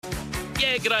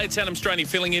Yeah, g'day, it's Adam Straney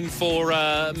filling in for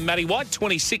Matty White,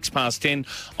 26 past 10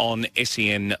 on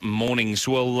SEN Mornings.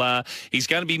 Well, he's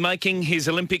going to be making his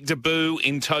Olympic debut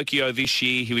in Tokyo this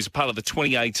year. He was a part of the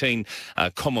 2018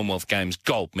 Commonwealth Games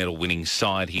gold medal winning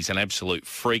side. He's an absolute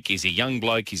freak. He's a young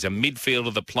bloke. He's a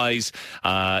midfielder that plays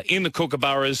in the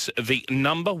Kookaburras, the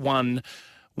number one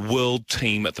world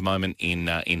team at the moment in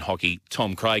hockey.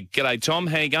 Tom Craig. G'day, Tom.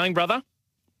 How you going, brother?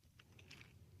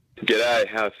 G'day,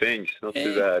 how are things? Not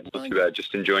too bad.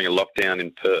 Just enjoying a lockdown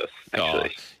in Perth, actually.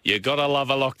 Oh, you got to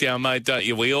love a lockdown, mate, don't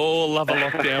you? We all love a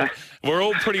lockdown. We're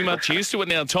all pretty much used to it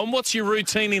now. Tom, what's your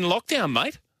routine in lockdown,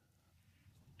 mate?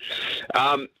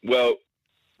 Well,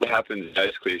 what happens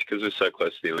basically is because we're so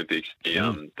close to the Olympics,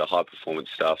 the high-performance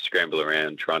staff scramble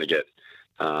around trying to get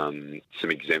some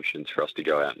exemptions for us to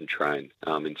go out and train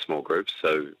in small groups.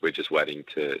 So we're just waiting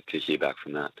to hear back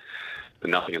from that.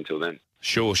 But nothing until then.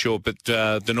 Sure. But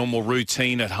the normal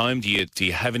routine at home, do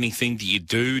you have anything that you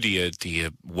do? Do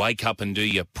you wake up and do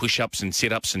your push-ups and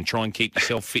sit-ups and try and keep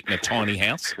yourself fit in a tiny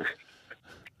house?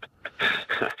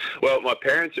 Well, my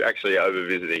parents are actually over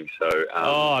visiting, so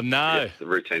oh no, yes, the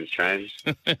routine's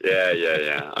changed.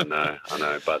 Yeah. I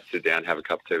know. But sit down, have a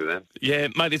cup of tea with them. Yeah,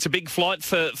 mate, it's a big flight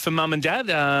for mum and dad.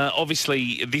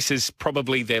 Obviously, this is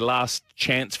probably their last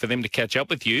chance for them to catch up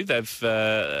with you. They've,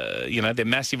 they're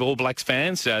massive All Blacks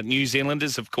fans, New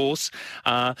Zealanders, of course.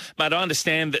 Mate, I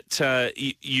understand that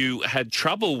you had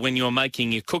trouble when you were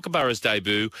making your Kookaburras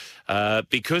debut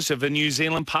because of a New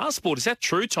Zealand passport. Is that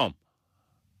true, Tom?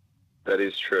 That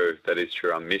is true.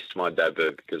 I missed my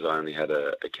debut because I only had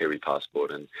a Kiwi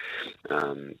passport, and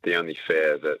the only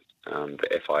fare that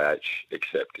the FIH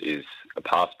accept is a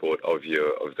passport of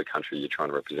the country you're trying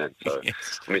to represent. So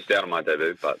yes. I missed out on my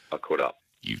debut, but I caught up.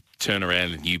 You turn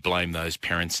around and you blame those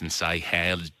parents and say,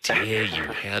 how dare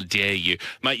you.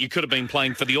 Mate, you could have been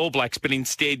playing for the All Blacks, but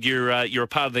instead you're a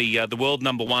part of the world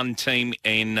number one team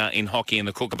in hockey in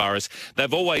the Kookaburras.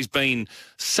 They've always been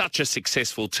such a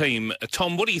successful team.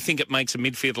 Tom, what do you think it makes a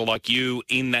midfielder like you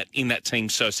in that team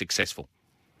so successful?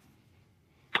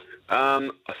 I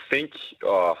think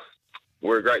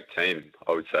we're a great team,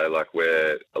 I would say. Like,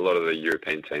 we're a lot of the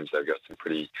European teams, they've got some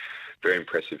very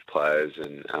impressive players,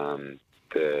 and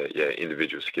the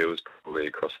individual skills probably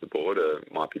across the board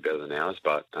might be better than ours,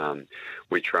 but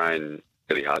we train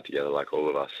really hard together, like all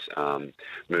of us.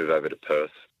 Move over to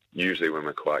Perth, usually when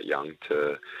we're quite young,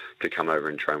 to come over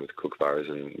and train with the Kookaburras,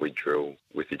 and we drill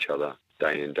with each other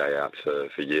day in, day out for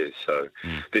years. So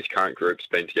this current group's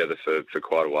been together for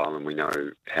quite a while, and we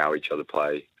know how each other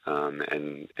play,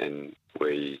 and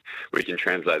we can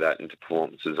translate that into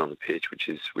performances on the pitch, which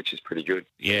is pretty good.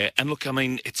 Yeah, and look, I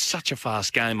mean, it's such a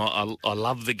fast game. I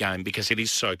love the game because it is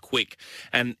so quick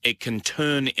and it can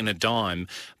turn in a dime.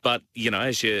 But,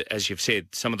 as you've said,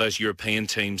 some of those European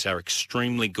teams are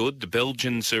extremely good. The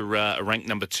Belgians are ranked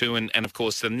number 2, and of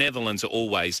course the Netherlands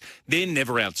they're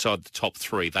never outside the top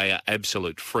 3. They are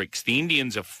absolute freaks. The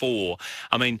Indians are 4.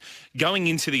 I mean, going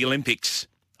into the Olympics,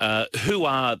 who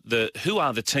are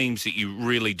the teams that you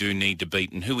really do need to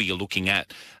beat, and who are you looking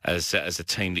at as a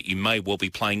team that you may well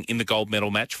be playing in the gold medal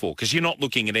match for? Because you're not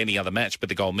looking at any other match but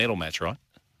the gold medal match, right?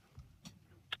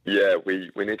 Yeah,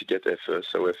 we need to get there first.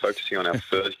 So we're focusing on our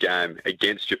first game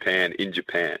against Japan in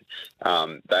Japan.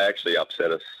 They actually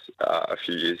upset us a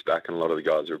few years back, and a lot of the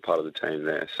guys were part of the team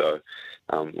there. So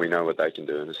we know what they can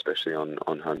do, and especially on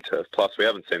home turf. Plus, we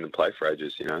haven't seen them play for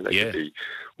ages. They could be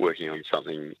working on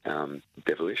something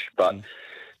devilish. But,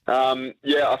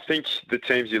 I think the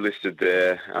teams you listed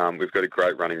there, we've got a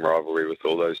great running rivalry with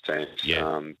all those teams.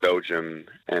 Yeah. Belgium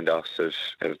and us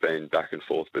have been back and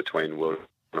forth between world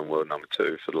and world number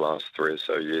 2 for the last 3 or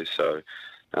so years. So,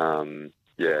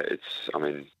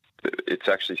 it's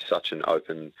actually such an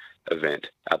open event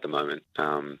at the moment.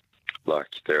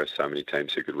 There are so many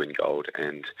teams who could win gold,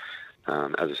 and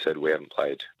as I said, we haven't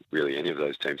played really any of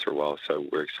those teams for a while, so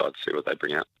we're excited to see what they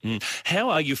bring out. How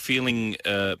are you feeling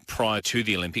prior to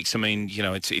the Olympics? I mean,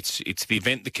 it's the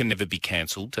event that can never be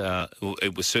cancelled.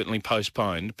 It was certainly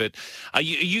postponed, but are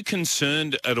you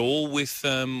concerned at all with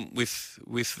the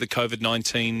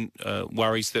COVID-19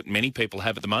 worries that many people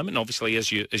have at the moment? And obviously, as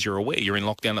you're aware, you're in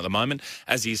lockdown at the moment,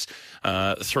 as is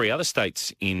 3 other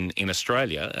states in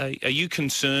Australia. Are you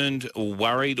concerned or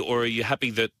worried, or are you happy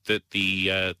that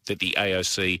the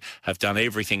AOC have done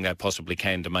everything they possibly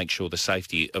can to make sure the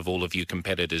safety of all of you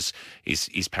competitors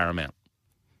is paramount?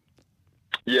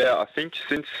 Yeah, I think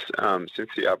since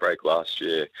the outbreak last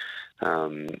year,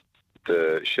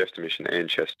 the chef de mission Ian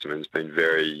Chesterman's been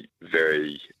very,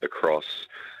 very across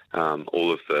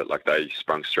all of they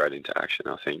sprung straight into action,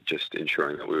 I think, just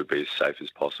ensuring that we would be as safe as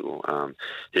possible.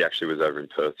 He actually was over in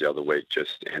Perth the other week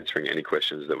just answering any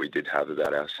questions that we did have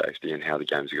about our safety and how the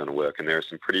games are going to work. And there are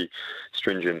some pretty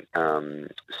stringent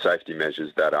safety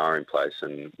measures that are in place,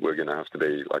 and we're going to have to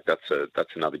be,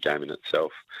 that's another game in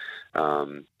itself.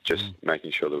 Just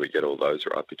making sure that we get all those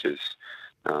right, because,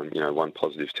 one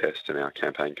positive test and our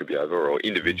campaign could be over, or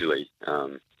individually,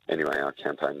 anyway, our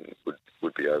campaign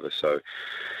would be over. So,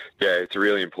 yeah, it's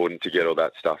really important to get all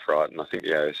that stuff right, and I think the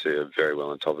AOC are very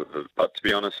well on top of it. But to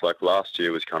be honest, last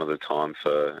year was kind of the time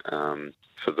for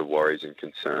the worries and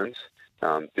concerns.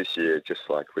 This year, just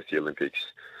with the Olympics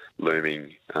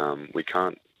looming, we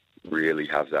can't really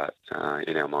have that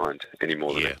in our mind any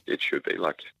more than it should be.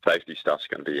 Safety stuff's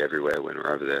going to be everywhere when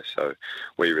we're over there, so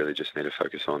we really just need to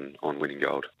focus on winning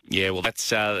gold. Yeah, well,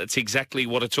 that's exactly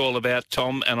what it's all about,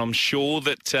 Tom, and I'm sure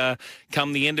that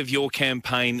come the end of your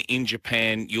campaign in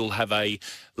Japan, you'll have a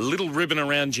little ribbon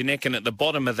around your neck, and at the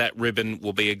bottom of that ribbon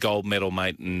will be a gold medal,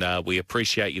 mate, and we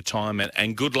appreciate your time,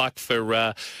 and good luck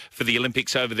for the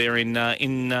Olympics over there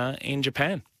in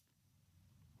Japan.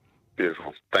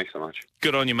 Beautiful. Thanks so much.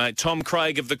 Good on you, mate. Tom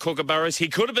Craig of the Kookaburras. He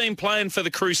could have been playing for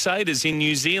the Crusaders in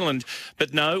New Zealand,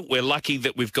 but no, we're lucky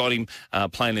that we've got him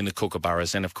playing in the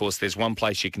Kookaburras. And, of course, there's one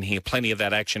place you can hear plenty of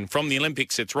that action from the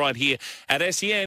Olympics. It's right here at SEN.